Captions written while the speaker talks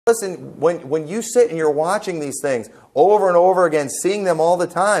Listen, when you sit and you're watching these things over and over again, seeing them all the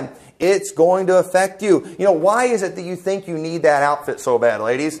time, it's going to affect you. You know, why is it that you think you need that outfit so bad,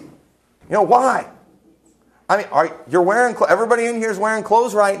 ladies? You know, why? I mean, everybody in here is wearing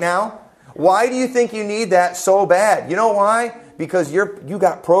clothes right now. Why do you think you need that so bad? You know why? Because you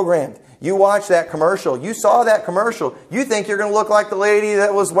got programmed. You watched that commercial. You saw that commercial. You think you're going to look like the lady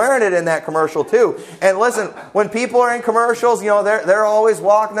that was wearing it in that commercial too. And listen, when people are in commercials, you know, they're always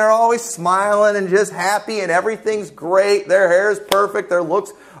walking, they're always smiling and just happy and everything's great. Their hair is perfect. Their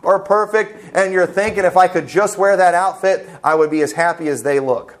looks are perfect. And you're thinking, if I could just wear that outfit, I would be as happy as they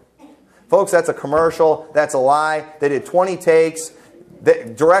look. Folks, that's a commercial. That's a lie. They did 20 takes.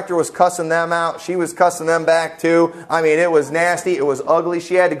 The director was cussing them out. She was cussing them back too. I mean, it was nasty. It was ugly.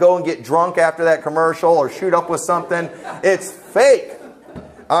 She had to go and get drunk after that commercial or shoot up with something. It's fake.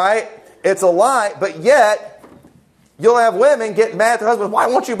 All right? It's a lie. But yet, you'll have women getting mad at their husbands. Why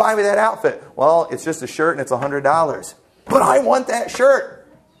won't you buy me that outfit? Well, it's just a shirt and it's $100. But I want that shirt.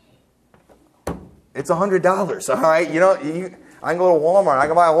 It's $100. All right? You know, I can go to Walmart. I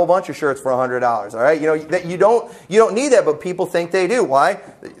can buy a whole bunch of shirts for $100. All right, you know that you don't need that, but people think they do. Why?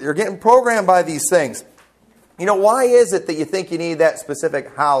 They're getting programmed by these things. You know, why is it that you think you need that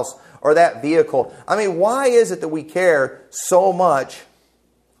specific house or that vehicle? I mean, why is it that we care so much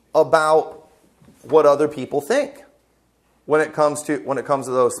about what other people think when it comes to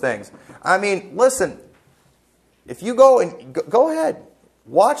those things? I mean, listen. If you go ahead,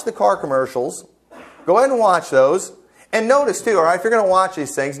 watch the car commercials. Go ahead and watch those. And notice too, all right, if you're going to watch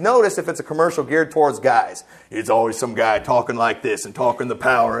these things, notice if it's a commercial geared towards guys. It's always some guy talking like this and talking the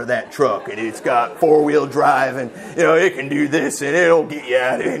power of that truck. And it's got four-wheel drive and, you know, it can do this and it'll get you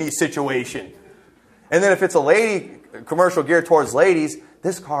out of any situation. And then if it's a commercial geared towards ladies,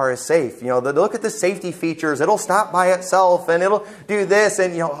 this car is safe. You know, look at the safety features. It'll stop by itself and it'll do this.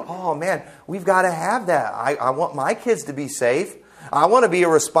 And, you know, oh man, we've got to have that. I want my kids to be safe. I want to be a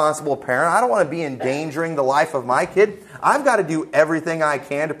responsible parent. I don't want to be endangering the life of my kid. I've got to do everything I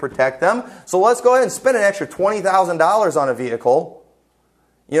can to protect them. So let's go ahead and spend an extra $20,000 on a vehicle,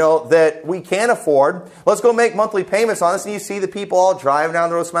 you know, that we can't afford. Let's go make monthly payments on this. And you see the people all driving down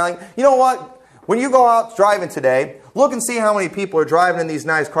the road smiling. You know what? When you go out driving today, look and see how many people are driving in these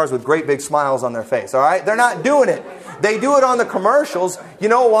nice cars with great big smiles on their face, all right? They're not doing it. They do it on the commercials. You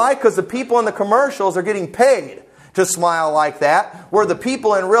know why? Because the people in the commercials are getting paid to smile like that, where the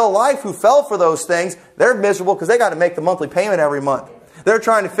people in real life who fell for those things, they're miserable because they got to make the monthly payment every month. They're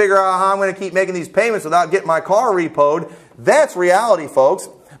trying to figure out how I'm going to keep making these payments without getting my car repoed. That's reality, folks.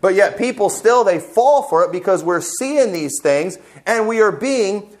 But yet people still, they fall for it because we're seeing these things and we are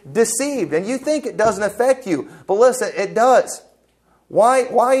being deceived. And you think it doesn't affect you. But listen, it does.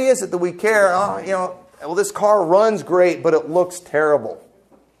 Why is it that we care? Oh, you know, well, this car runs great, but it looks terrible.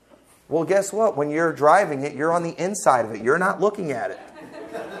 Well, guess what? When you're driving it, you're on the inside of it. You're not looking at it.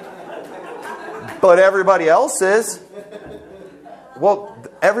 But everybody else is. Well,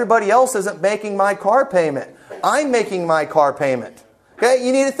 everybody else isn't making my car payment. I'm making my car payment. Okay?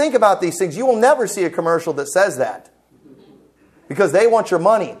 You need to think about these things. You will never see a commercial that says that. Because they want your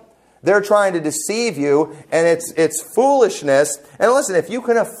money. They're trying to deceive you, and it's foolishness. And listen, if you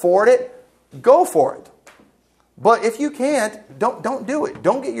can afford it, go for it. But if you can't, don't do it.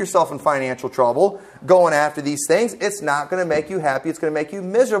 Don't get yourself in financial trouble going after these things. It's not going to make you happy. It's going to make you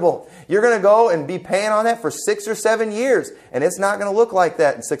miserable. You're going to go and be paying on that for 6 or 7 years. And it's not going to look like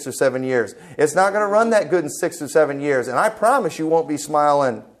that in 6 or 7 years. It's not going to run that good in 6 or 7 years. And I promise you won't be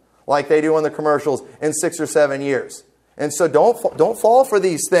smiling like they do in the commercials in 6 or 7 years. And so don't fall for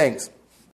these things.